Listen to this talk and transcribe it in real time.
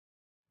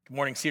Good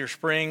morning, Cedar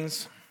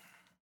Springs.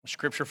 The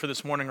scripture for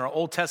this morning, our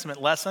Old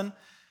Testament lesson,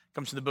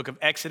 comes from the book of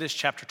Exodus,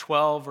 chapter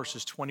 12,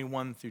 verses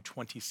 21 through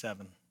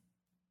 27.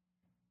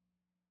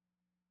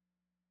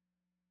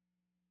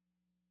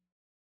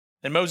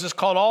 Then Moses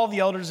called all the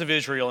elders of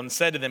Israel and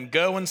said to them,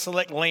 "Go and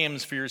select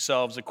lambs for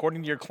yourselves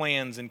according to your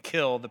clans and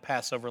kill the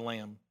Passover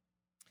lamb.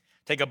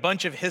 Take a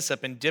bunch of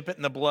hyssop and dip it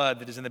in the blood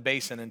that is in the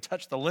basin and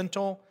touch the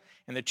lintel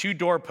and the two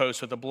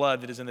doorposts with the blood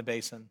that is in the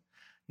basin.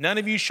 None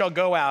of you shall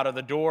go out of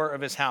the door of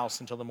his house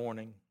until the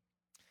morning.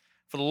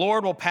 For the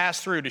Lord will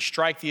pass through to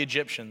strike the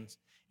Egyptians.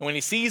 And when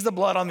he sees the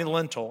blood on the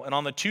lintel and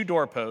on the two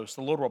doorposts,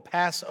 the Lord will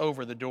pass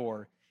over the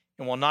door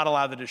and will not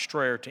allow the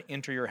destroyer to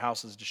enter your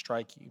houses to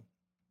strike you.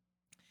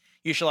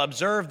 You shall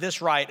observe this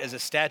rite as a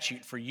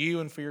statute for you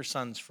and for your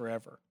sons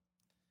forever.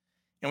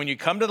 And when you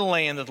come to the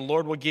land that the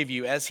Lord will give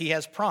you, as he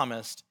has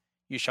promised,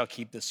 you shall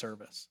keep this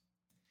service.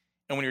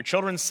 And when your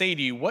children say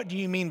to you, 'What do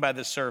you mean by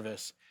this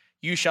service?'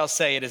 you shall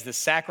say, 'It is the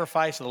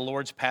sacrifice of the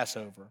Lord's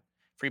Passover.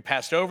 For he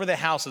passed over the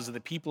houses of the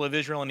people of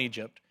Israel in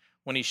Egypt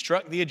when he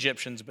struck the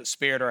Egyptians but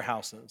spared our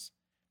houses.'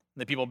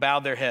 And the people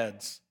bowed their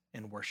heads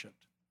and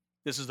worshiped."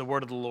 This is the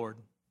word of the Lord.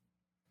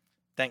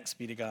 Thanks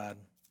be to God.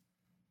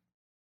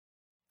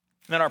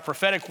 And then our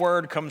prophetic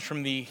word comes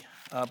from the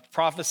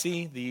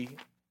prophecy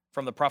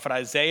from the prophet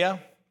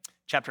Isaiah,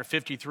 chapter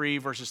 53,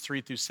 verses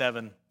 3 through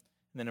 7, and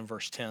then in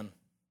verse 10.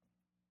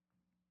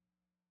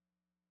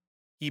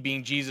 He,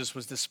 being Jesus,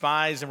 was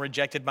despised and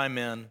rejected by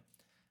men,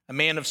 a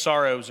man of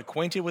sorrows,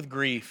 acquainted with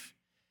grief.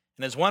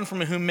 And as one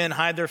from whom men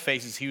hide their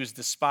faces, he was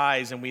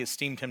despised, and we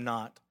esteemed him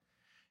not.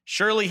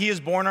 Surely he has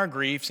borne our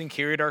griefs and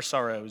carried our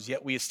sorrows,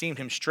 yet we esteemed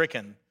him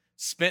stricken,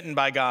 smitten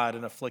by God,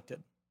 and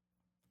afflicted.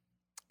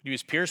 But he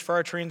was pierced for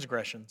our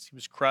transgressions, he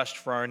was crushed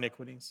for our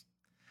iniquities.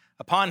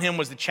 Upon him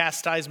was the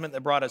chastisement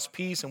that brought us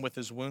peace, and with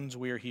his wounds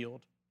we are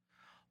healed.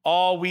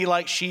 All we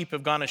like sheep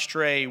have gone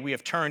astray, we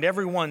have turned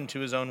every one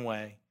to his own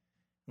way.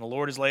 And the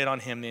Lord has laid on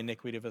him the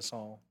iniquity of us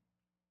all.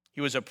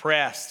 He was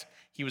oppressed,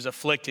 he was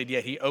afflicted,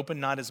 yet he opened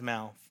not his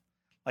mouth.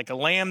 Like a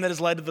lamb that is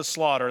led to the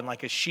slaughter, and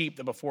like a sheep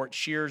that before it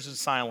shears is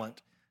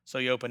silent, so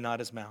he opened not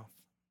his mouth.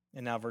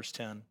 And now verse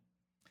 10.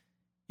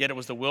 Yet it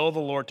was the will of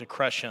the Lord to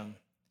crush him.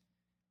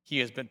 He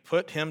has been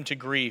put him to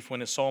grief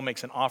when his soul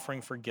makes an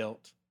offering for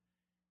guilt.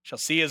 Shall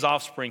see his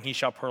offspring, he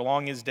shall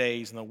prolong his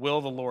days, and the will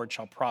of the Lord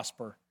shall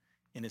prosper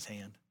in his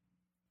hand.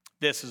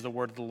 This is the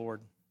word of the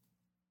Lord.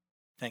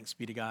 Thanks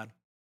be to God.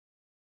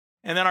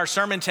 And then our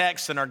sermon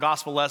text and our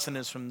gospel lesson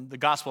is from the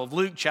Gospel of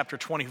Luke, chapter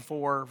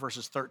 24,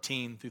 verses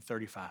 13 through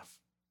 35.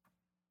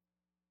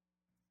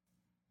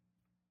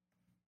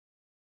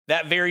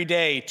 That very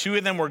day, two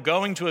of them were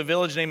going to a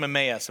village named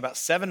Emmaus, about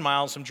 7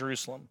 miles from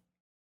Jerusalem.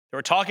 They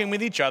were talking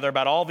with each other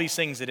about all these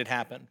things that had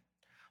happened.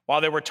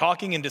 While they were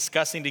talking and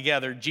discussing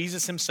together,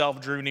 Jesus himself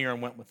drew near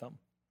and went with them.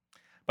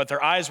 But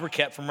their eyes were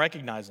kept from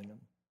recognizing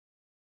him.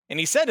 And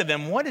he said to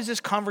them, "What is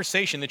this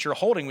conversation that you're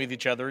holding with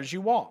each other as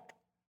you walk?"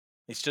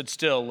 They stood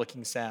still,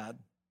 looking sad.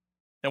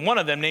 Then one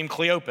of them, named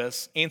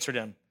Cleopas, answered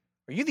him,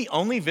 "Are you the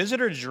only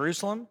visitor to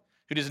Jerusalem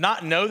who does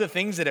not know the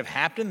things that have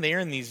happened there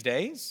in these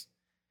days?"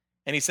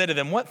 And he said to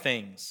them, "What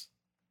things?"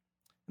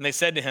 And they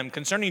said to him,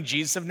 "Concerning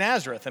Jesus of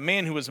Nazareth, a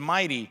man who was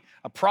mighty,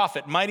 a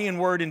prophet, mighty in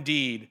word and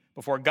deed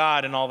before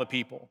God and all the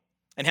people,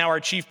 and how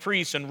our chief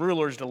priests and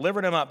rulers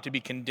delivered him up to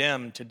be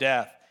condemned to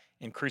death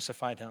and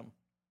crucified him.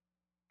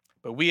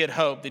 But we had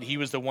hoped that he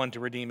was the one to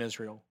redeem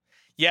Israel.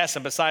 Yes,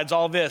 and besides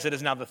all this, it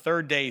is now the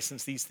third day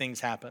since these things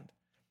happened.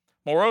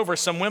 Moreover,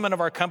 some women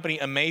of our company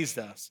amazed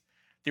us.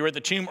 They were at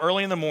the tomb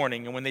early in the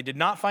morning, and when they did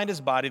not find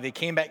his body, they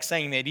came back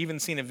saying they had even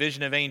seen a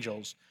vision of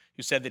angels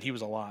who said that he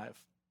was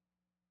alive.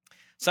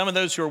 Some of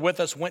those who were with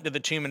us went to the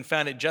tomb and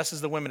found it just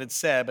as the women had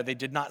said, but they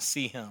did not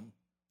see him.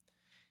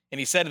 And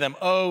he said to them,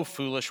 'O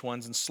foolish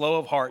ones and slow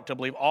of heart to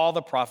believe all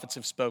the prophets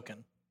have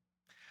spoken.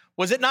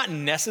 Was it not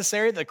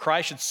necessary that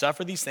Christ should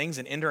suffer these things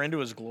and enter into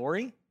his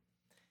glory?'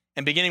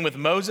 And beginning with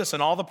Moses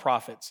and all the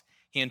prophets,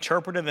 he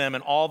interpreted them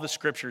in all the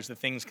scriptures the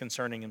things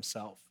concerning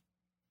himself.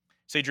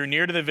 So he drew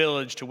near to the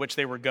village to which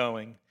they were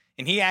going,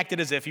 and he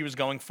acted as if he was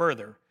going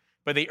further.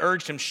 But they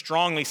urged him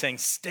strongly, saying,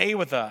 'Stay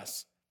with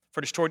us, for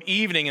it is toward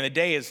evening, and the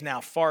day is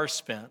now far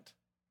spent.'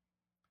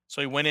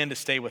 So he went in to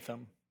stay with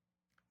them.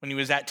 When he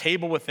was at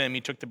table with them, he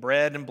took the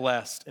bread and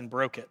blessed and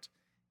broke it,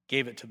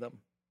 gave it to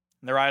them.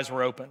 And their eyes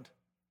were opened,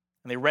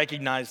 and they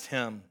recognized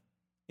him,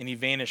 and he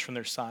vanished from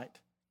their sight.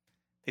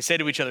 They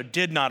said to each other,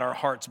 'Did not our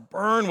hearts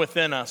burn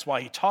within us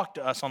while he talked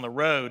to us on the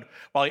road,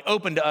 while he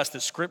opened to us the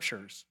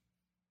scriptures?'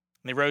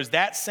 And they rose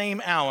that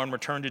same hour and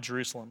returned to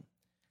Jerusalem.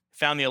 They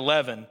found the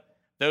 11,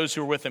 those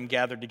who were with them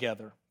gathered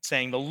together,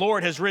 saying, 'The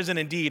Lord has risen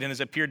indeed and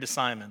has appeared to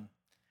Simon.'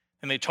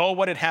 And they told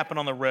what had happened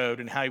on the road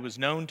and how he was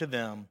known to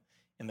them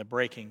in the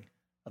breaking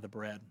of the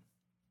bread."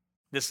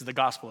 This is the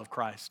gospel of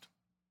Christ.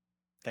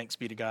 Thanks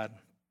be to God.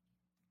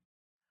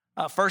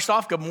 First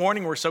off, good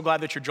morning. We're so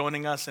glad that you're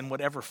joining us in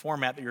whatever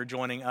format that you're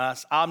joining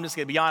us. I'm just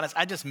going to be honest,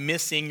 I just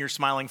miss seeing your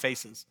smiling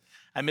faces.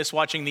 I miss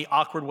watching the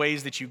awkward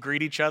ways that you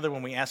greet each other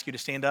when we ask you to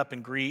stand up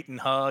and greet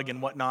and hug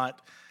and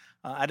whatnot.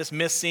 I just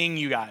miss seeing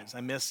you guys.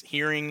 I miss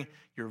hearing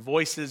your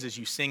voices as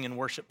you sing and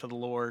worship to the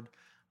Lord.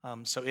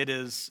 So it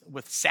is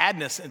with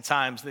sadness at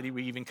times that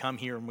we even come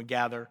here and we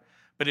gather.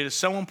 But it is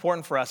so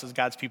important for us as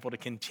God's people to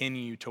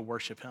continue to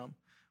worship him.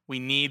 We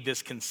need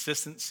this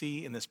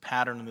consistency and this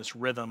pattern and this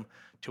rhythm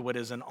to what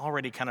is an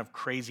already kind of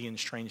crazy and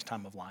strange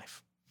time of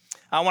life.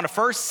 I want to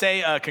first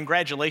say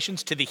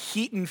congratulations to the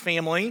Heaton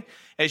family.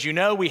 As you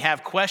know, we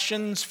have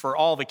questions for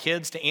all the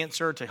kids to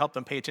answer to help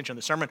them pay attention to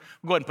the sermon.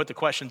 We'll go ahead and put the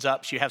questions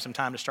up so you have some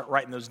time to start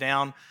writing those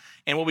down.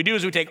 And what we do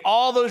is we take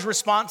all those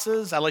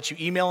responses. I let you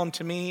email them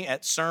to me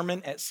at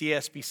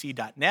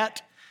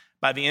sermon@csbc.net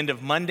by the end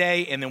of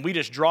Monday, and then we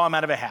just draw them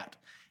out of a hat.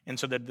 And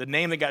so the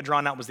name that got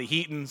drawn out was the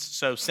Heatons,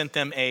 so sent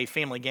them a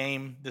family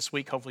game this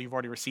week. Hopefully you've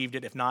already received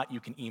it. If not, you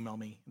can email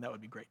me. That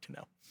would be great to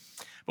know.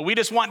 But we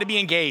just want to be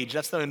engaged.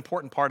 That's the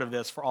important part of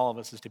this for all of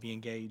us, is to be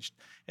engaged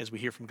as we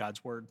hear from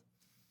God's word.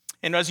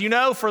 And as you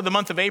know, for the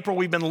month of April,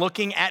 we've been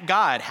looking at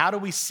God. How do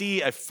we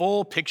see a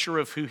full picture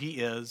of who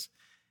he is?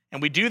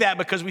 And we do that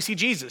because we see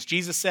Jesus.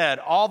 Jesus said,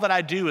 all that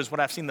I do is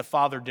what I've seen the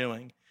Father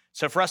doing.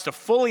 So for us to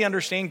fully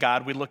understand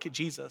God, we look at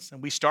Jesus.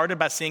 And we started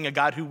by seeing a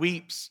God who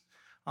weeps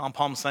on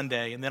Palm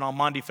Sunday. And then on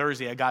Maundy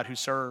Thursday, a God who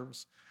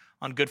serves.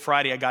 On Good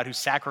Friday, a God who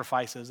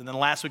sacrifices. And then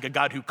last week, a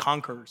God who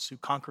conquers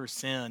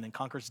sin and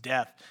conquers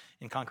death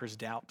and conquers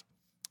doubt.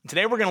 And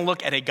today we're going to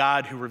look at a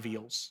God who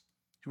reveals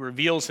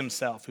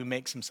himself, who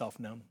makes himself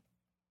known.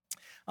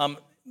 I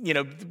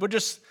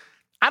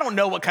don't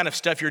know what kind of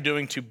stuff you're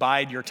doing to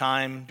bide your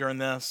time during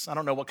this. I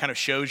don't know what kind of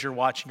shows you're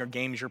watching or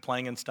games you're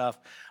playing and stuff.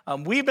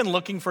 We've been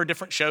looking for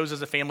different shows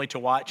as a family to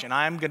watch, and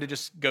I'm going to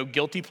just go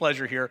guilty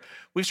pleasure here.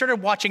 We've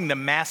started watching The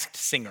Masked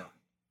Singer.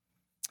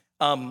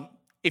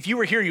 If you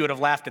were here, you would have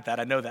laughed at that.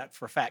 I know that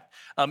for a fact.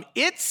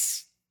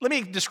 Let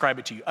me describe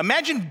it to you.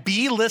 Imagine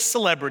B-list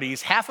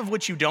celebrities, half of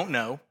which you don't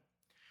know,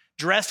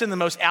 dressed in the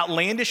most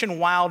outlandish and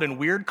wild and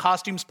weird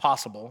costumes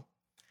possible,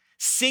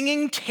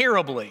 singing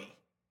terribly.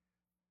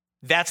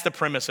 That's the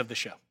premise of the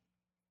show.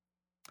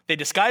 They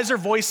disguise their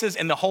voices,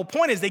 and the whole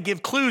point is they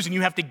give clues, and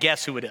you have to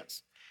guess who it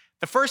is.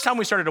 The first time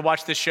we started to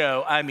watch this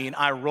show,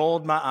 I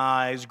rolled my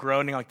eyes,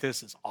 groaning like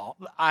this is all.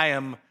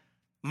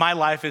 My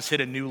life has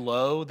hit a new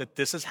low, that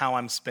this is how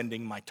I'm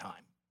spending my time.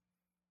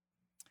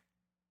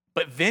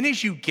 But then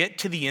as you get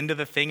to the end of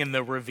the thing and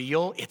the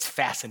reveal, it's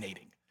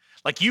fascinating.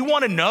 Like, you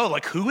want to know,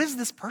 like, who is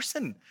this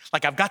person?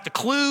 Like, I've got the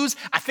clues.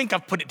 I think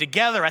I've put it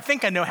together. I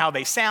think I know how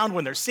they sound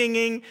when they're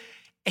singing.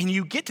 And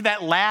you get to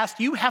that last,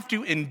 you have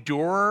to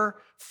endure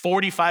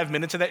 45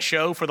 minutes of that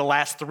show for the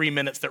last 3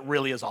 minutes that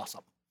really is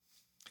awesome.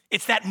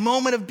 It's that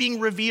moment of being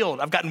revealed.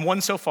 I've gotten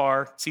one so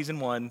far, season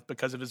 1,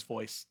 because of his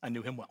voice. I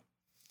knew him well.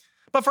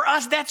 But for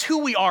us, that's who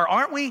we are,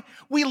 aren't we?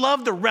 We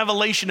love the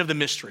revelation of the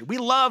mystery. We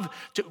love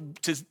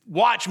to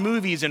watch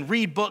movies and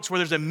read books where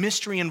there's a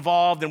mystery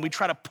involved, and we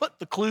try to put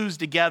the clues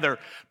together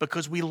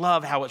because we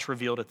love how it's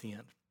revealed at the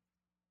end.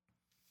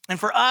 And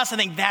for us, I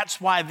think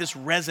that's why this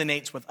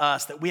resonates with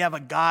us, that we have a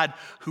God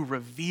who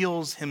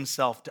reveals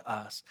himself to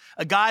us.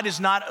 A God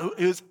is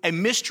a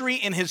mystery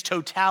in his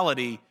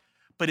totality,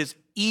 but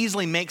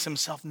easily makes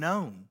himself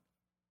known.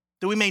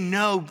 That we may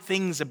know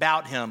things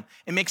about him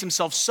and makes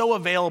himself so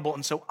available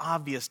and so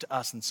obvious to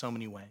us in so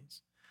many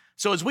ways.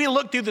 So as we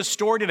look through the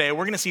story today,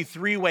 we're going to see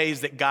 3 ways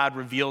that God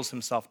reveals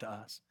himself to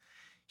us.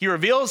 He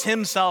reveals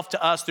himself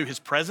to us through his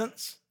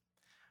presence,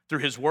 through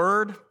his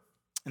word,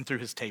 and through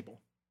his table.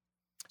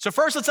 So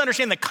first, let's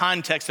understand the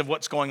context of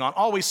what's going on,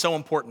 always so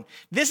important.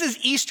 This is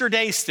Easter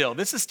Day still.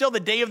 This is still the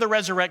day of the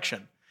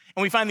resurrection.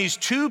 And we find these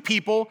 2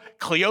 people,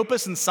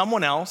 Cleopas and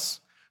someone else,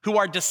 who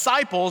are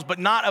disciples, but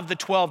not of the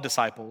 12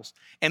 disciples.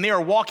 And they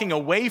are walking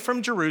away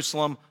from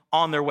Jerusalem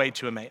on their way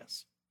to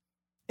Emmaus.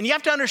 And you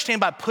have to understand,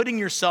 by putting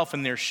yourself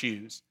in their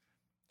shoes,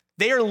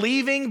 they are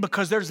leaving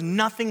because there's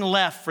nothing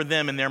left for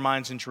them in their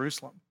minds in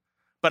Jerusalem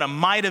but a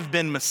might have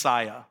been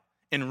Messiah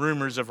and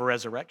rumors of a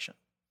resurrection.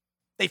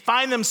 They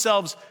find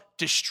themselves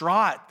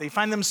distraught. They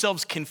find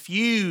themselves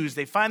confused.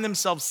 They find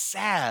themselves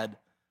sad.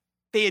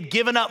 They had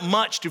given up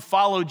much to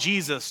follow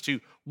Jesus,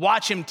 to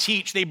watch him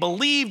teach. They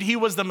believed he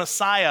was the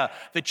Messiah,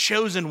 the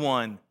chosen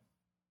one.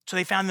 So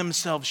they found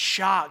themselves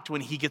shocked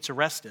when he gets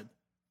arrested,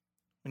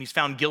 when he's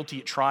found guilty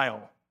at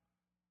trial,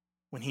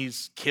 when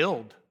he's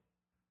killed.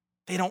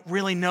 They don't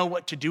really know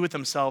what to do with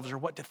themselves or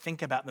what to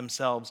think about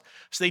themselves.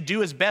 So they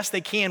do as best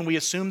they can. We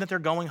assume that they're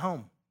going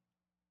home,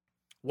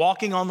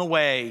 walking on the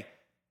way,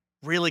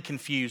 really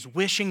confused,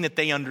 wishing that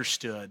they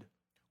understood,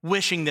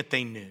 wishing that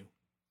they knew.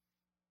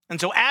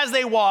 And so as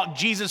they walk,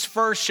 Jesus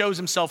first shows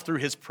himself through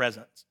his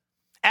presence.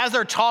 As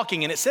they're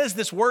talking, and it says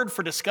this word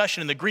for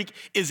discussion in the Greek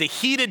is a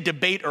heated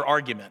debate or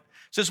argument.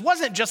 So this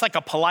wasn't just like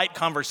a polite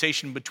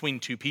conversation between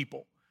 2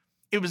 people.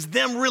 It was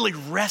them really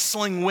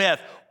wrestling with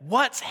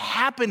what's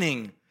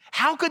happening.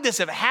 How could this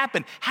have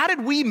happened? How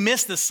did we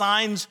miss the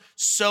signs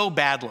so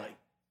badly?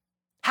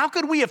 How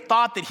could we have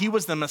thought that he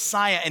was the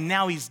Messiah and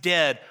now he's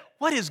dead?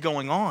 What is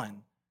going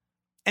on?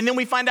 And then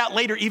we find out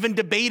later, even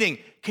debating,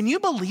 can you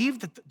believe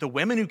that the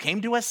women who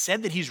came to us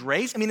said that he's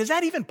raised? I mean, is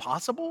that even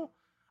possible?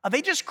 Are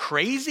they just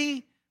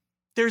crazy?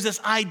 There's this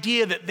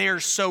idea that they're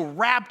so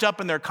wrapped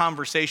up in their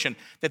conversation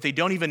that they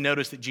don't even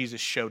notice that Jesus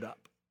showed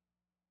up.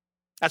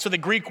 That's what the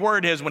Greek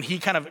word is when he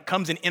kind of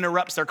comes and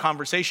interrupts their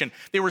conversation.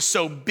 They were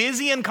so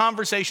busy in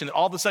conversation that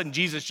all of a sudden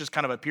Jesus just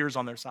kind of appears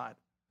on their side.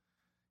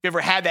 If you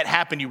ever had that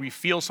happen, you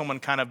feel someone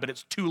kind of, but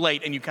it's too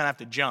late and you kind of have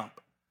to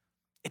jump.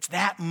 It's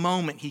that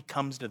moment he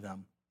comes to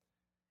them.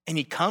 And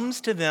he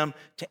comes to them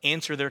to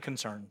answer their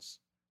concerns,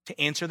 to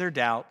answer their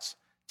doubts,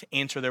 to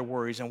answer their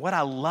worries. And what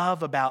I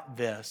love about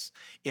this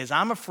is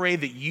I'm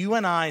afraid that you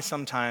and I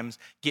sometimes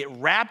get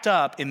wrapped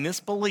up in this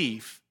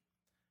belief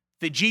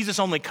that Jesus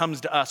only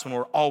comes to us when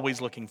we're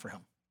always looking for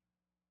him.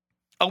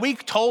 Are we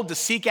told to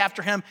seek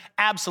after him?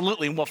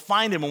 Absolutely. And we'll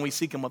find him when we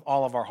seek him with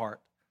all of our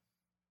heart.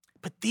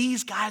 But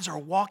these guys are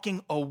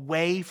walking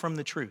away from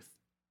the truth.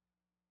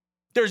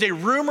 There's a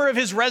rumor of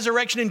his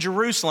resurrection in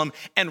Jerusalem,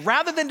 and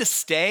rather than to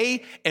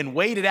stay and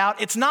wait it out,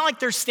 it's not like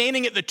they're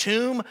standing at the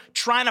tomb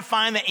trying to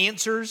find the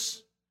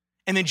answers,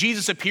 and then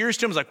Jesus appears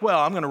to him and is like, well,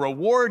 I'm going to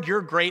reward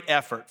your great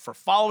effort for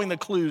following the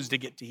clues to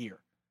get to here.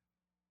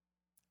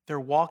 They're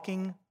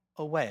walking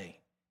away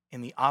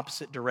in the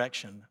opposite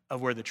direction of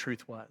where the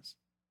truth was.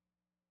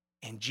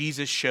 And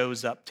Jesus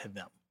shows up to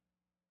them.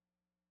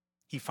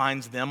 He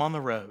finds them on the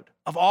road.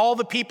 Of all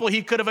the people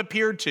he could have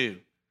appeared to,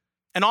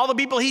 and all the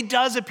people he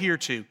does appear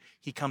to,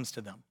 he comes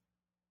to them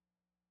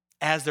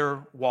as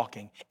they're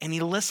walking, and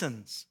he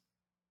listens.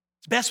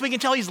 As best we can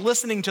tell, he's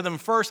listening to them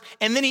first,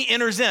 and then he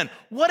enters in.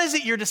 What is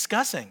it you're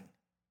discussing?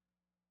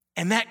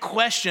 And that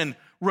question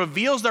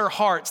reveals their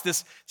hearts,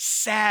 this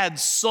sad,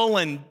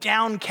 sullen,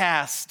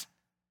 downcast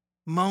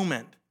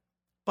moment.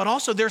 But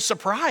also their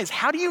surprise.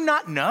 How do you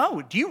not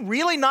know? Do you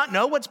really not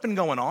know what's been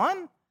going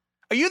on?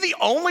 Are you the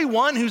only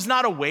one who's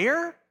not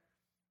aware? And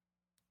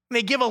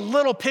they give a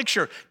little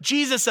picture.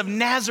 Jesus of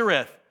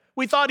Nazareth.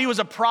 We thought he was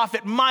a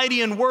prophet,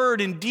 mighty in word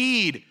and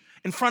deed,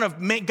 in front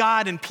of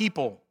God and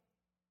people.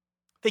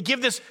 They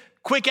give this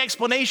quick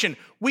explanation.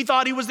 We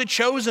thought he was the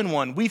chosen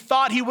one. We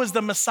thought he was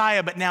the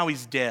Messiah, but now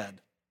he's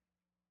dead.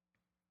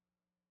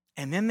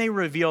 And then they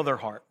reveal their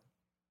heart.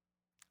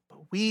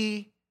 But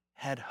we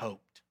had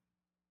hoped.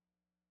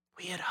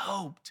 We had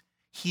hoped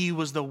he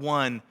was the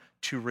one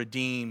to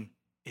redeem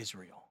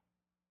Israel.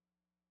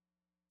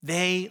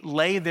 They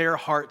lay their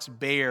hearts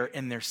bare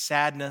in their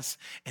sadness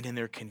and in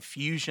their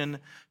confusion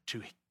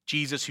to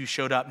Jesus who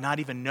showed up, not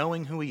even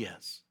knowing who he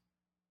is.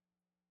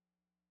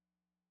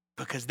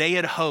 Because they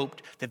had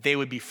hoped that they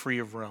would be free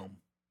of Rome.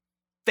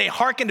 They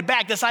hearkened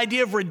back. This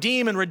idea of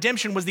redeem and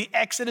redemption was the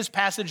Exodus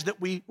passage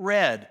that we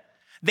read.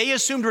 They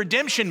assumed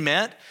redemption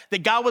meant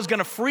that God was going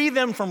to free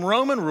them from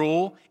Roman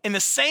rule in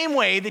the same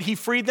way that he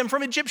freed them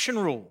from Egyptian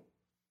rule.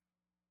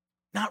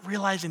 Not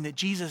realizing that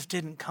Jesus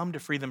didn't come to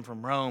free them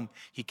from Rome,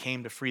 he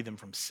came to free them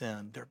from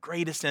sin, their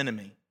greatest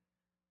enemy,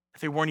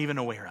 that they weren't even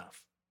aware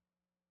of.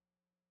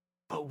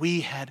 But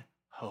we had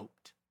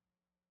hoped.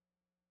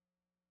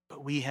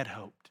 But we had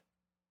hoped.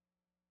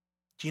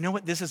 Do you know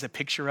what this is a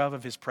picture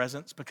of his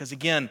presence? Because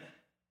again,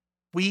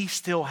 we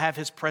still have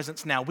his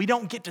presence now. We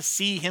don't get to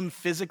see him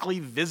physically,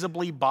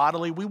 visibly,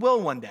 bodily. We will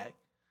one day.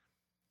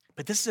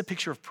 But this is a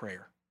picture of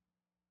prayer.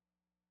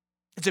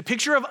 It's a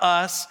picture of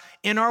us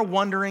in our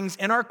wonderings,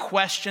 in our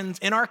questions,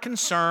 in our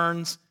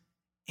concerns,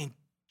 and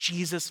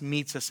Jesus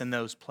meets us in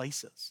those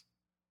places.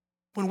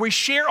 When we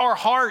share our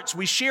hearts,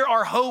 we share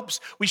our hopes,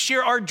 we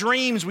share our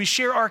dreams, we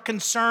share our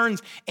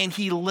concerns, and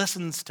he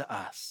listens to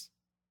us.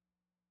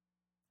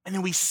 And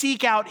then we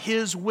seek out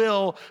his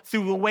will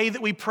through the way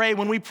that we pray.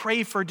 When we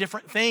pray for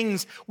different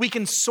things, we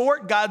can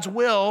sort God's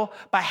will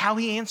by how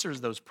he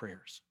answers those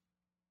prayers.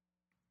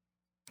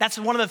 That's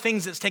one of the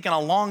things that's taken a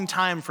long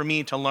time for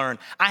me to learn.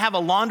 I have a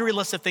laundry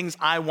list of things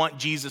I want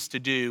Jesus to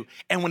do.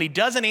 And when he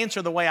doesn't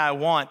answer the way I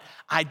want,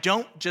 I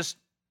don't just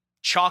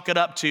chalk it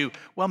up to,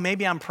 well,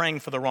 maybe I'm praying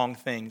for the wrong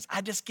things.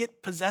 I just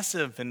get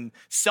possessive and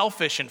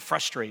selfish and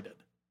frustrated.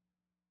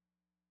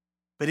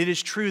 But it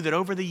is true that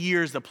over the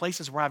years, the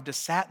places where I've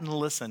just sat and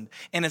listened,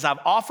 and as I've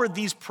offered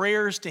these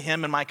prayers to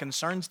him and my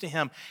concerns to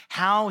him,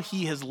 how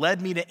he has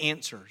led me to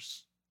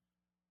answers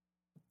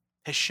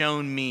has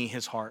shown me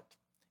his heart.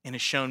 And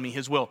has shown me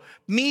his will.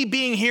 Me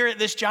being here at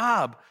this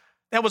job,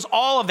 that was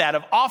all of that,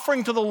 of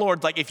offering to the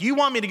Lord. Like, if you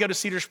want me to go to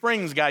Cedar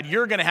Springs, God,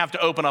 you're going to have to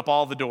open up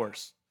all the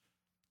doors.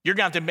 You're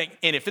going to have to make,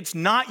 and if it's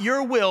not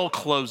your will,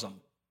 close them.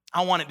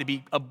 I want it to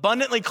be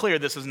abundantly clear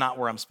this is not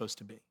where I'm supposed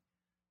to be.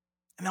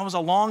 And that was a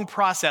long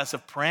process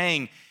of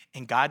praying,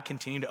 and God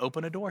continued to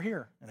open a door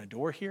here, and a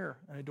door here,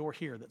 and a door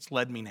here that's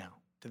led me now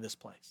to this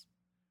place.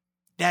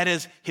 That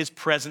is his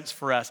presence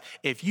for us.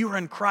 If you are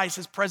in Christ,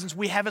 his presence,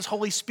 we have his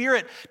Holy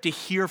Spirit to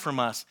hear from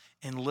us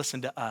and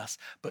listen to us.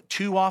 But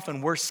too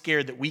often we're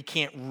scared that we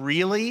can't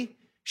really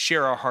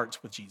share our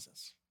hearts with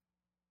Jesus.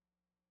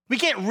 We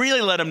can't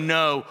really let him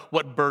know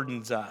what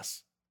burdens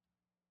us,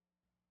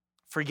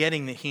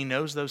 forgetting that he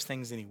knows those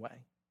things anyway.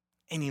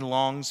 And he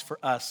longs for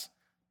us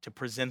to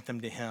present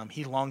them to him.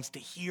 He longs to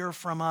hear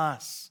from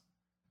us.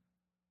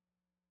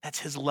 That's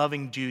his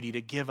loving duty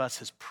to give us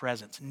his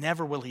presence.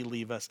 Never will he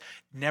leave us.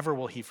 Never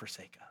will he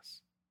forsake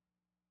us.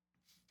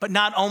 But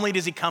not only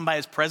does he come by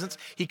his presence,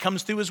 he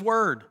comes through his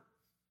word.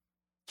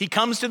 He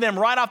comes to them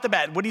right off the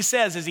bat. What he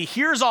says is he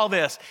hears all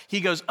this.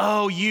 He goes,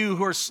 oh, you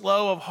who are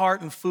slow of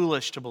heart and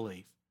foolish to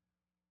believe.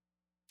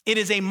 It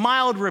is a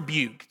mild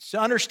rebuke. So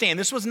understand,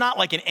 this was not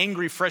like an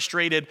angry,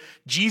 frustrated,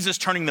 Jesus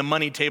turning the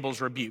money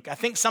tables rebuke. I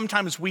think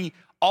sometimes we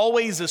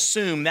always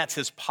assume that's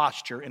his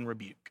posture in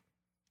rebuke,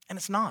 and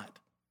it's not.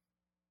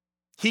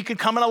 He could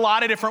come in a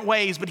lot of different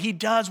ways, but he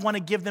does want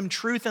to give them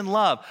truth and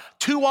love.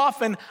 Too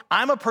often,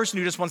 I'm a person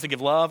who just wants to give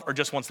love or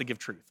just wants to give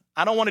truth.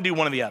 I don't want to do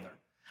one or the other.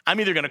 I'm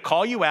either going to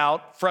call you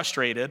out,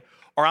 frustrated,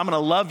 or I'm going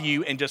to love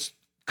you and just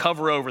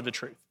cover over the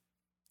truth.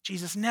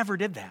 Jesus never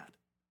did that.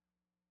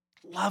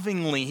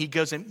 Lovingly, he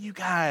goes in, you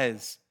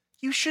guys,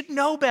 you should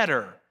know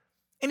better.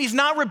 And he's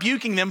not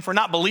rebuking them for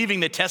not believing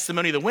the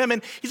testimony of the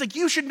women. He's like,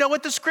 you should know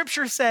what the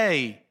scriptures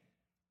say.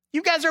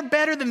 You guys are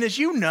better than this,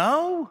 you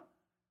know.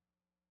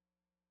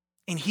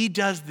 And he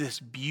does this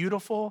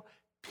beautiful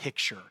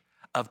picture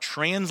of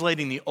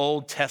translating the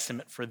Old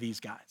Testament for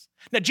these guys.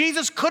 Now,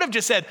 Jesus could have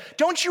just said,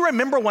 don't you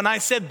remember when I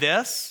said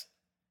this?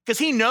 Because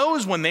he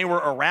knows when they were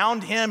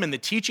around him and the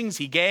teachings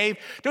he gave.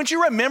 Don't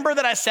you remember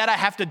that I said I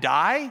have to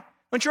die?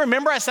 Don't you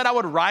remember I said I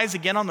would rise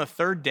again on the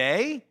third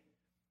day?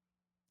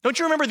 Don't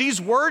you remember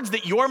these words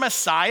that your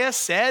Messiah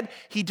said?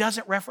 He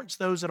doesn't reference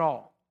those at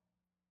all.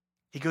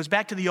 He goes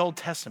back to the Old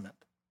Testament,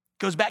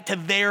 goes back to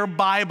their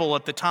Bible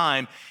at the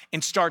time,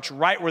 and starts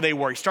right where they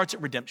were. He starts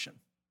at redemption.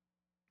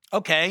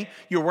 Okay,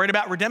 you're worried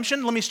about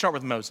redemption? Let me start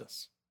with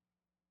Moses.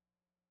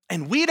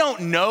 And we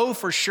don't know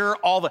for sure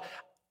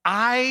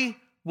I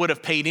would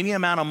have paid any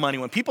amount of money.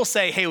 When people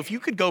say, hey, if you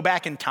could go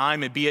back in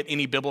time and be at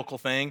any biblical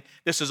thing,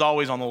 this is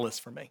always on the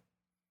list for me.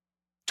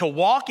 To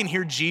walk and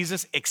hear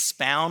Jesus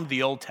expound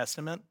the Old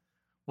Testament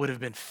would have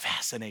been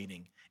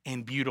fascinating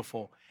and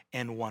beautiful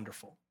and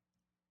wonderful.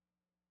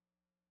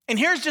 And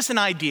here's just an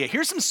idea.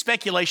 Here's some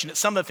speculation at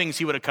some of the things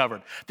he would have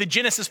covered. The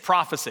Genesis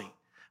prophecy,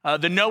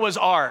 the Noah's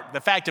Ark,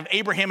 the fact of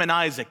Abraham and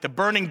Isaac, the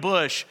burning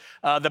bush,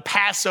 the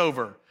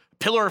Passover,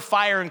 pillar of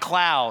fire and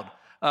cloud,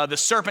 the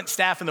serpent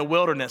staff in the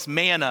wilderness,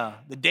 manna,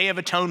 the Day of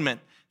Atonement,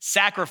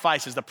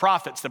 sacrifices, the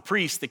prophets, the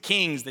priests, the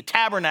kings, the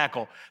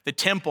tabernacle, the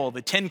temple,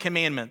 the 10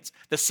 commandments,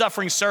 the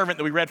suffering servant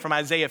that we read from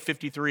Isaiah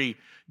 53,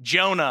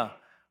 Jonah,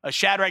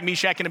 Shadrach,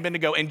 Meshach, and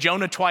Abednego, and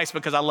Jonah twice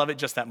because I love it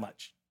just that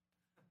much.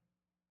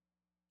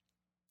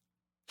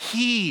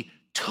 He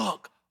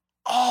took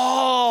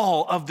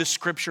all of the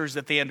scriptures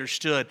that they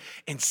understood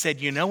and said,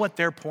 you know what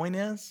their point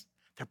is?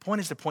 Their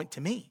point is to point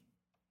to me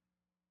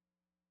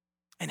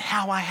and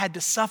how I had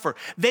to suffer.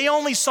 They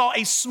only saw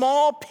a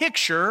small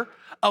picture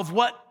of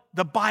what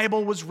the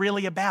Bible was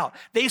really about.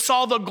 They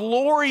saw the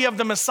glory of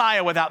the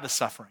Messiah without the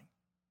suffering.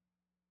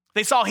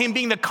 They saw him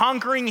being the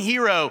conquering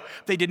hero.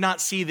 They did not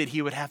see that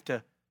he would have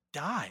to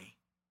die.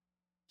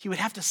 He would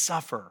have to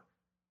suffer.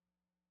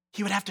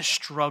 He would have to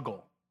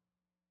struggle.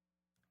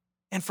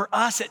 And for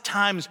us at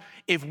times,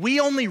 if we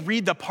only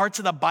read the parts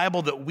of the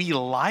Bible that we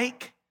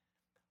like,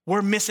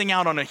 we're missing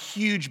out on a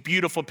huge,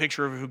 beautiful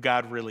picture of who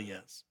God really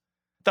is.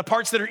 The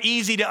parts that are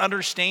easy to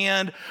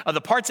understand,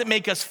 the parts that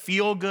make us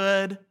feel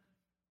good.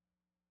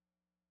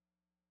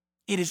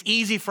 It is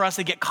easy for us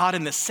to get caught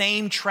in the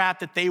same trap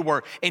that they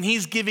were, and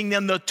he's giving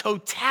them the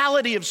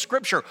totality of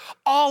Scripture,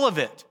 all of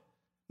it.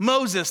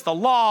 Moses, the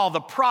law, the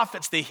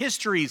prophets, the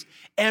histories,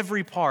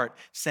 every part,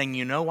 saying,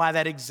 you know why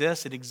that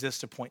exists? It exists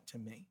to point to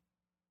me.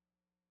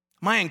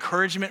 My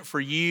encouragement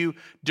for you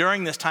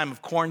during this time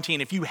of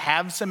quarantine, if you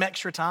have some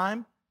extra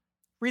time,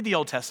 read the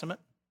Old Testament.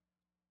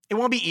 It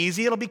won't be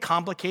easy. It'll be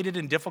complicated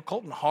and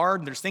difficult and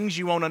hard, and there's things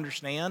you won't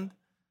understand.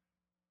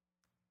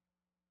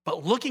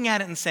 But looking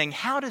at it and saying,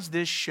 how does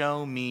this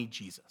show me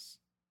Jesus?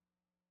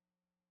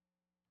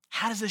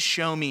 How does this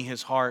show me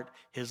his heart,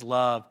 his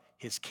love,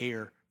 his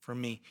care for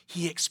me?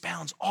 He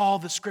expounds all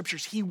the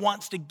scriptures. He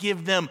wants to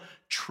give them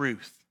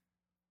truth.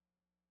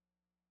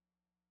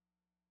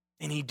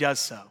 And he does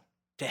so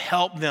to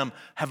help them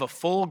have a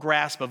full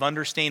grasp of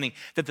understanding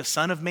that the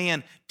Son of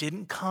Man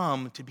didn't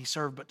come to be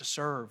served, but to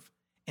serve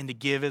and to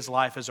give his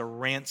life as a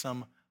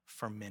ransom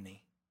for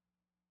many.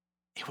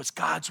 It was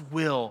God's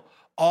will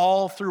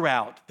all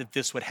throughout that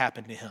this would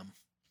happen to him.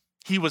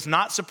 He was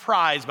not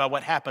surprised by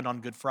what happened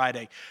on Good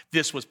Friday.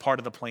 This was part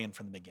of the plan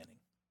from the beginning.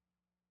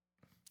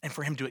 And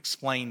for him to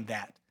explain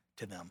that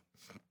to them.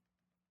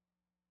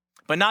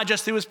 But not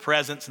just through his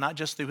presence, not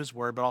just through his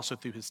word, but also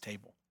through his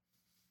table.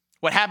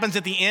 What happens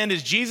at the end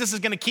is Jesus is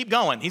going to keep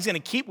going. He's going to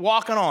keep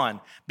walking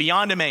on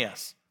beyond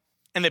Emmaus.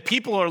 And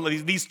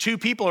these two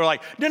people are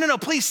like, no,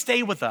 please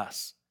stay with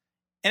us.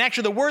 And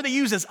actually the word they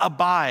use is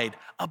abide.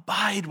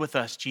 Abide with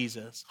us,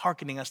 Jesus,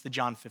 hearkening us to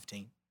John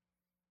 15.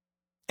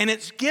 And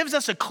it gives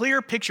us a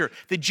clear picture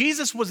that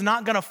Jesus was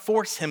not going to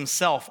force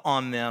himself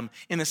on them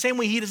in the same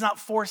way he does not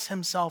force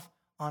himself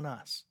on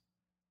us.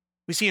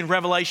 We see in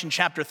Revelation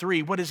chapter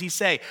 3, what does he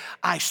say?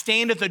 I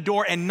stand at the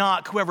door and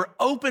knock. Whoever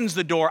opens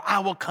the door, I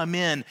will come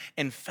in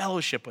and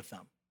fellowship with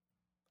them.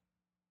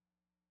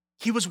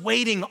 He was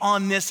waiting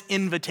on this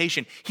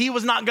invitation. He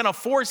was not going to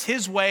force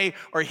his way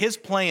or his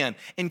plan.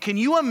 And can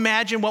you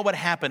imagine what would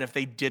happen if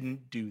they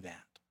didn't do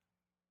that?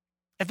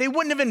 If they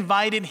wouldn't have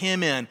invited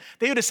him in,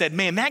 they would have said,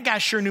 man, that guy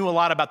sure knew a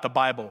lot about the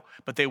Bible,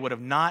 but they would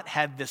have not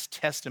had this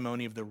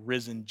testimony of the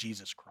risen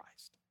Jesus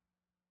Christ.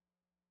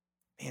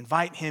 They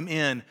invite him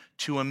in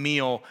to a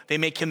meal. They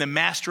make him the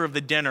master of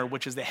the dinner,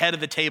 which is the head of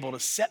the table, to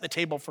set the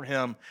table for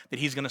him that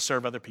he's going to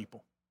serve other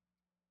people.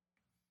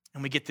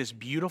 And we get this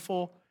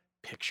beautiful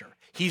picture.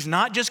 He's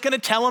not just going to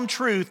tell them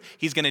truth,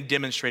 he's going to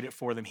demonstrate it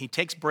for them. He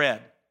takes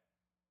bread,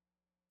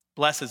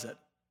 blesses it,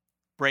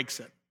 breaks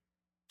it,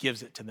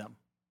 gives it to them.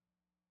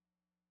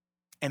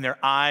 And their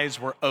eyes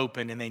were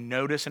open and they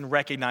notice and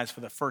recognize for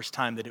the first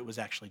time that it was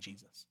actually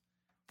Jesus.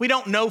 We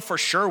don't know for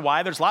sure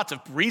why. There's lots of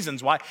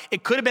reasons why.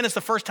 It could have been it's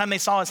the first time they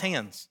saw his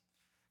hands.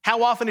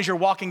 How often as you're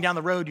walking down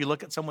the road, you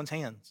look at someone's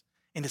hands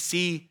and to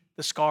see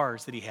the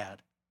scars that he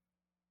had.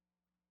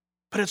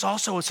 But it's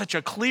also such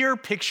a clear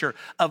picture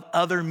of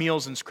other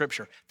meals in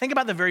Scripture. Think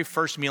about the very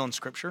first meal in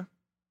Scripture.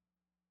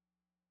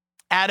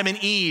 Adam and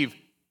Eve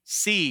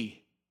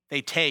see,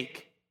 they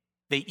take,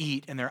 they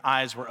eat, and their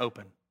eyes were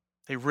open.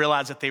 They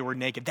realized that they were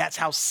naked. That's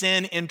how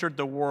sin entered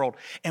the world.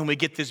 And we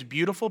get this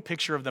beautiful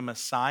picture of the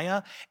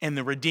Messiah and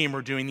the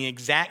Redeemer doing the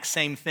exact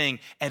same thing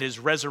at his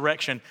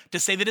resurrection to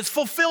say that it's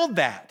fulfilled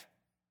that.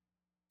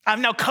 I've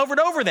now covered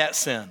over that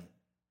sin.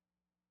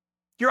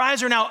 Your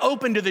eyes are now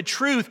open to the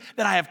truth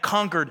that I have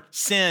conquered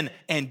sin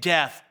and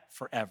death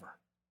forever.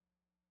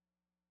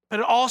 But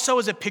it also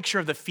is a picture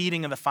of the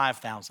feeding of the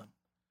 5,000.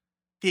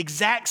 The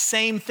exact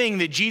same thing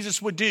that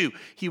Jesus would do.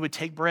 He would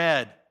take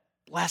bread,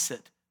 bless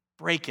it,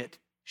 break it,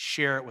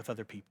 share it with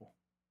other people.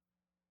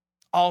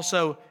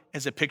 Also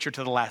as a picture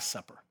to the Last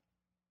Supper.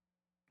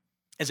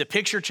 As a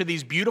picture to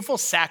these beautiful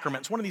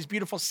sacraments, one of these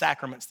beautiful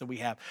sacraments that we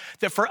have,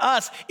 that for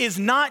us is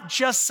not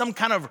just some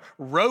kind of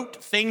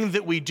rote thing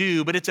that we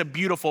do, but it's a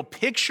beautiful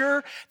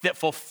picture that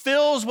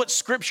fulfills what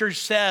Scripture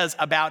says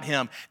about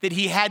him, that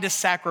he had to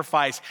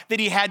sacrifice,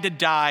 that he had to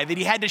die, that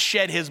he had to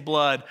shed his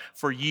blood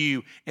for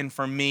you and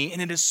for me.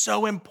 And it is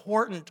so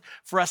important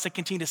for us to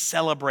continue to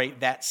celebrate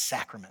that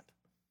sacrament.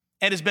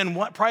 It has been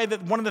probably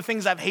one of the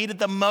things I've hated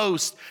the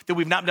most, that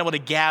we've not been able to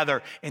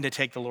gather and to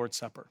take the Lord's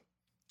Supper.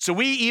 So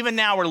we even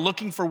now are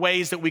looking for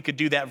ways that we could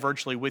do that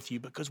virtually with you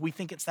because we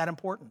think it's that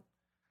important.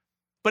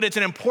 But it's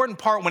an important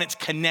part when it's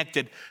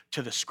connected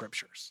to the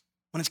Scriptures.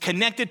 When it's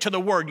connected to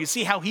the Word, you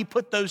see how he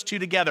put those two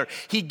together.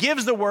 He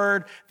gives the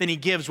Word, then he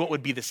gives what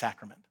would be the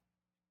sacrament.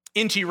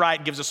 N.T.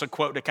 Wright gives us a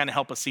quote to kind of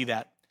help us see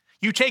that.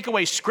 You take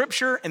away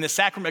Scripture and the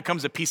sacrament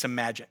becomes a piece of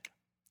magic.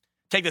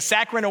 Take the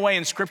sacrament away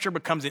and Scripture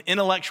becomes an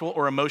intellectual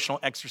or emotional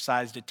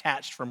exercise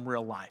detached from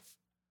real life.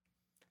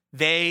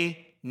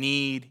 They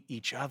need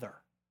each other.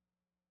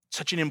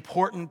 Such an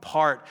important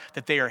part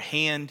that they are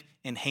hand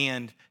in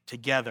hand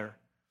together.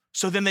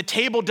 So then the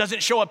table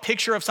doesn't show a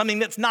picture of something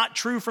that's not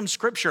true from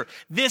Scripture.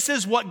 This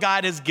is what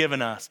God has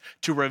given us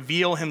to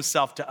reveal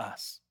himself to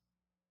us.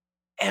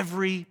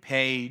 Every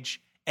page,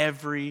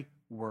 every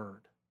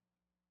word.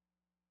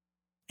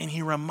 And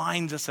he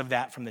reminds us of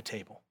that from the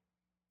table.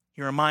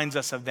 He reminds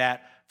us of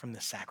that from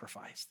the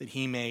sacrifice that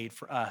he made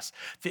for us,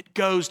 that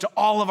goes to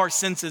all of our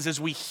senses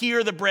as we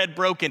hear the bread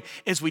broken,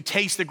 as we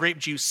taste the grape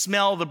juice,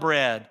 smell the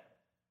bread,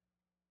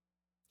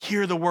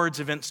 hear the words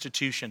of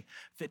institution,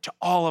 that to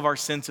all of our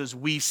senses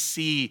we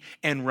see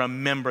and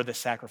remember the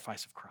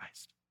sacrifice of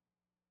Christ.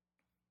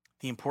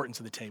 The importance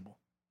of the table.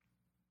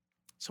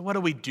 So what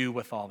do we do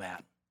with all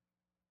that?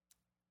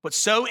 What's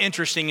so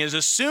interesting is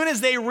as soon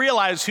as they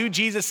realize who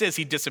Jesus is,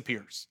 he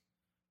disappears.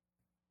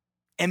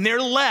 And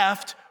they're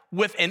left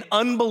with an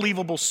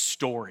unbelievable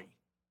story.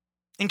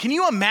 And can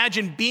you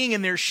imagine being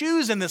in their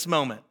shoes in this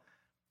moment?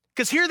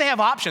 Because here they have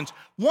options.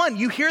 One,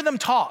 you hear them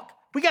talk.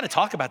 We got to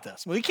talk about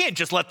this. We can't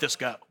just let this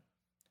go.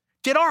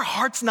 Did our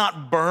hearts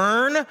not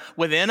burn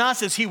within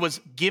us as he was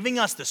giving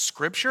us the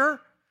Scripture?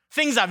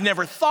 Things I've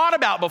never thought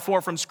about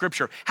before from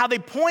Scripture, how they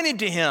pointed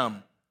to him.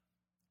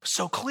 It was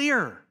so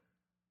clear.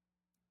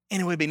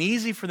 And it would have been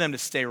easy for them to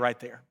stay right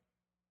there.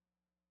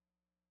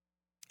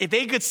 If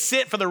they could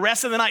sit for the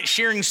rest of the night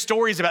sharing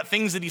stories about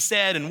things that he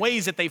said and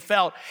ways that they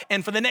felt,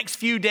 and for the next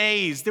few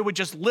days, they would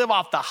just live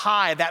off the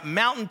high, that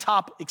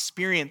mountaintop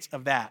experience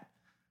of that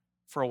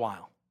for a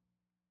while.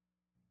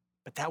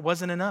 But that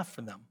wasn't enough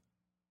for them.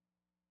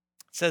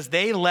 It says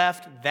they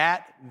left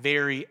that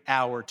very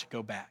hour to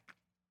go back.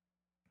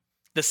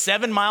 The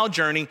 7-mile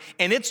journey,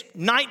 and it's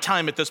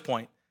nighttime at this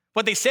point.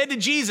 What they said to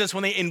Jesus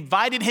when they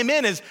invited him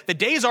in is the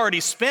day's already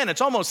spent,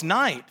 it's almost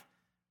night.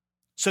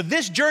 So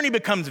this journey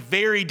becomes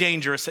very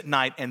dangerous at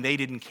night, and they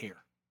didn't care.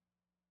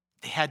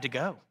 They had to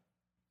go.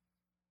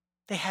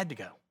 They had to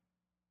go.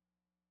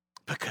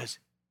 Because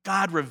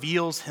God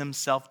reveals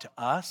himself to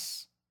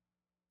us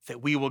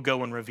that we will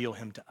go and reveal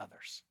him to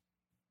others.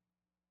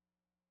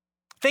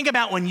 Think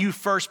about when you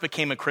first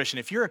became a Christian.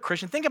 If you're a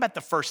Christian, think about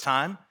the first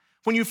time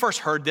when you first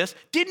heard this.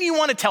 Didn't you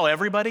want to tell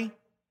everybody?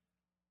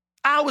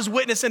 I was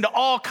witnessing to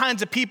all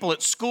kinds of people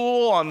at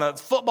school, on the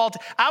football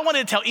team. I wanted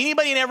to tell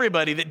anybody and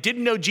everybody that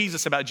didn't know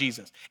Jesus about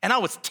Jesus. And I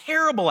was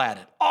terrible at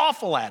it,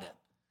 awful at it.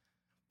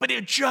 But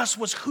it just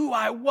was who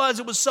I was.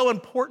 It was so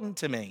important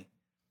to me.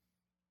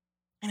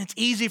 And it's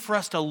easy for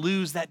us to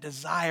lose that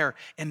desire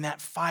and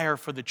that fire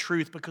for the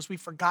truth because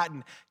we've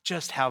forgotten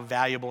just how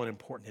valuable and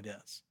important it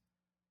is.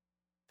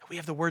 That we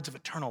have the words of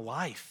eternal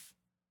life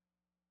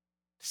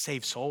to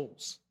save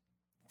souls.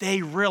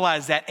 They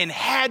realized that and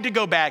had to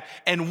go back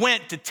and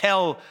went to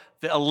tell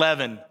the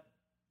 11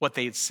 what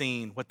they had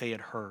seen, what they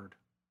had heard.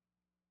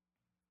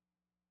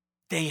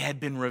 They had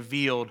been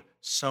revealed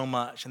so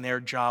much, and their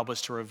job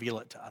was to reveal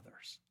it to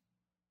others.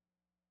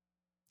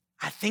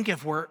 I think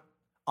if we're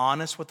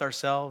honest with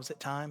ourselves at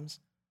times,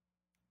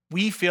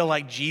 we feel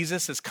like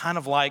Jesus is kind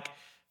of like,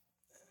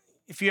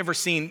 if you ever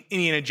seen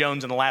Indiana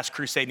Jones in The Last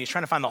Crusade and he's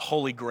trying to find the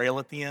Holy Grail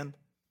at the end.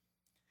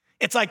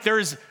 It's like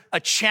there's a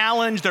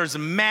challenge, there's a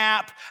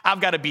map. I've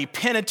got to be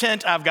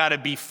penitent, I've got to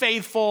be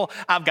faithful,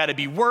 I've got to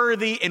be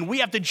worthy, and we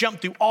have to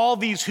jump through all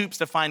these hoops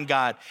to find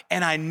God.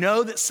 And I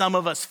know that some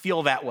of us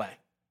feel that way.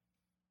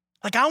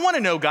 Like, I want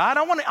to know God,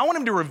 I want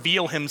him to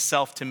reveal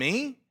himself to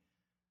me,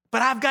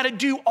 but I've got to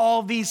do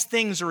all these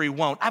things or he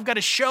won't. I've got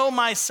to show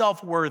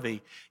myself worthy.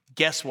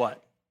 Guess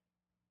what?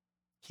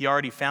 He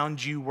already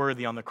found you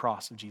worthy on the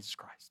cross of Jesus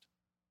Christ.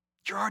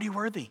 You're already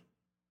worthy.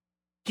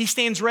 He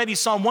stands ready.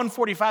 Psalm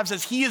 145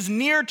 says, he is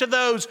near to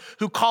those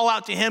who call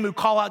out to him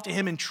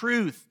in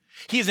truth.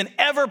 He is an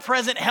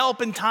ever-present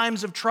help in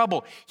times of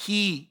trouble.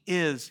 He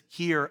is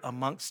here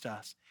amongst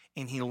us,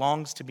 and he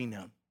longs to be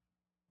known.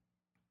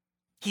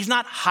 He's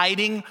not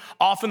hiding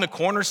off in the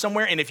corner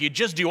somewhere, and if you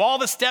just do all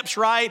the steps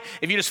right,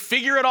 if you just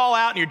figure it all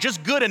out and you're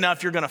just good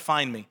enough, you're going to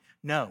find me.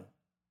 No.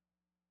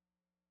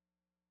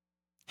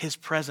 His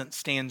presence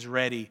stands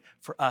ready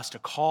for us to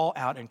call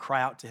out and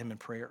cry out to him in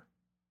prayer.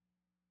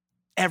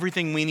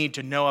 Everything we need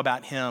to know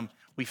about him,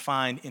 we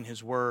find in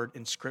his word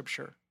in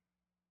Scripture.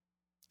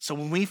 So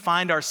when we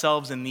find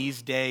ourselves in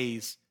these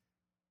days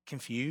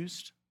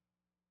confused,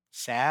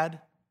 sad,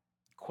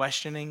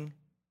 questioning,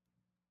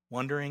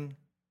 wondering,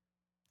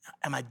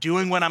 am I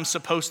doing what I'm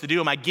supposed to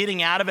do? Am I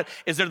getting out of it?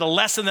 Is there the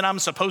lesson that I'm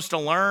supposed to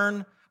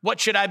learn? What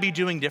should I be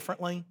doing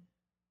differently?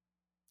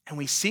 And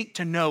we seek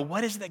to know,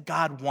 what is it that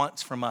God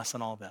wants from us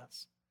in all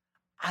this?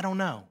 I don't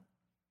know.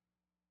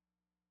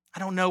 I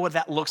don't know what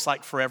that looks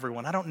like for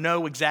everyone. I don't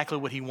know exactly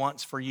what he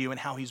wants for you and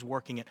how he's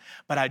working it,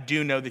 but I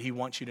do know that he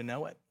wants you to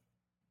know it.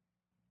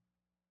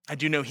 I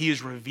do know he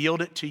has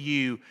revealed it to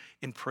you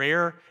in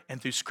prayer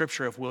and through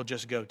Scripture if we'll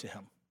just go to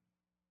him.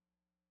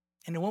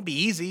 And it won't be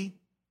easy,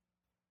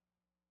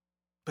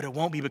 but it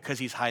won't be because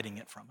he's hiding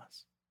it from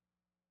us.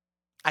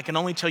 I can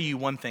only tell you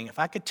one thing. If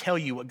I could tell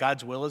you what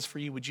God's will is for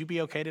you, would you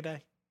be okay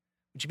today?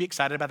 Would you be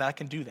excited about that? I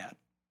can do that.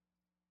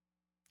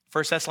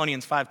 1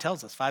 Thessalonians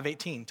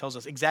 5:18 tells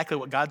us exactly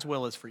what God's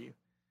will is for you. It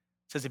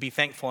says to be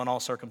thankful in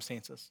all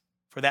circumstances,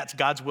 for that's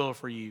God's will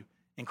for you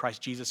in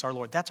Christ Jesus our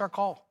Lord. That's our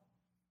call.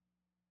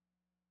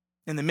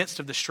 In the midst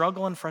of the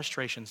struggle and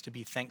frustrations, to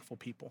be thankful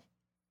people.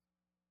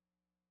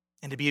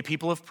 And to be a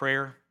people of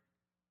prayer,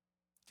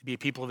 to be a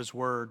people of his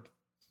word,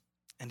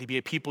 and to be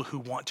a people who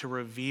want to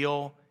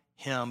reveal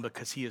him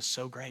because he is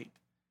so great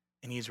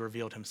and he's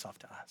revealed himself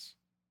to us.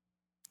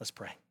 Let's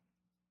pray.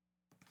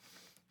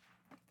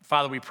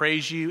 Father, we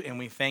praise you and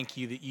we thank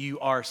you that you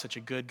are such a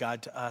good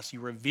God to us. You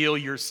reveal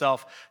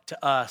yourself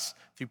to us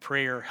through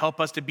prayer. Help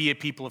us to be a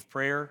people of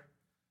prayer,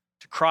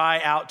 to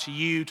cry out to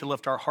you, to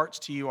lift our hearts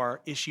to you,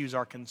 our issues,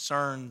 our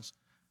concerns,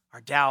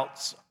 our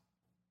doubts.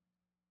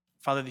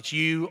 Father, that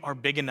you are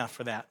big enough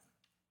for that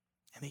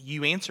and that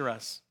you answer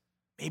us.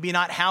 Maybe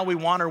not how we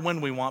want or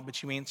when we want,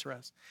 but you answer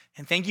us.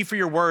 And thank you for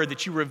your word,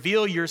 that you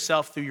reveal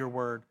yourself through your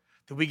word,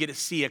 that we get to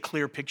see a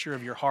clear picture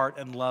of your heart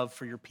and love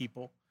for your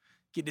people.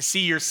 Get to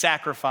see your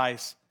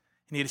sacrifice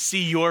and get to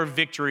see your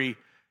victory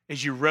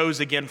as you rose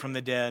again from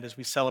the dead, as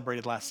we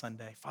celebrated last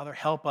Sunday. Father,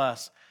 help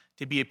us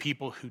to be a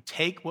people who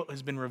take what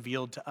has been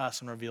revealed to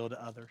us and reveal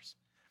to others.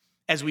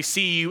 As we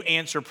see you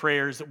answer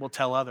prayers that will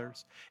tell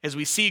others, as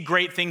we see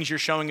great things you're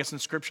showing us in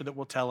Scripture that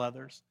will tell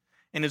others,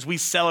 and as we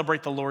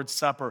celebrate the Lord's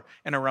Supper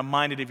and are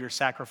reminded of your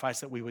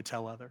sacrifice, that we would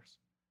tell others.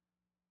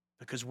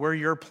 Because we're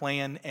your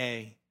plan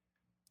A,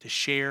 to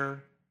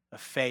share a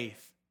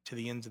faith to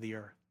the ends of the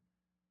earth.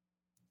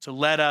 So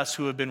let us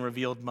who have been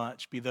revealed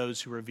much be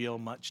those who reveal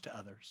much to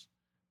others.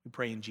 We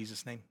pray in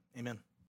Jesus' name, amen.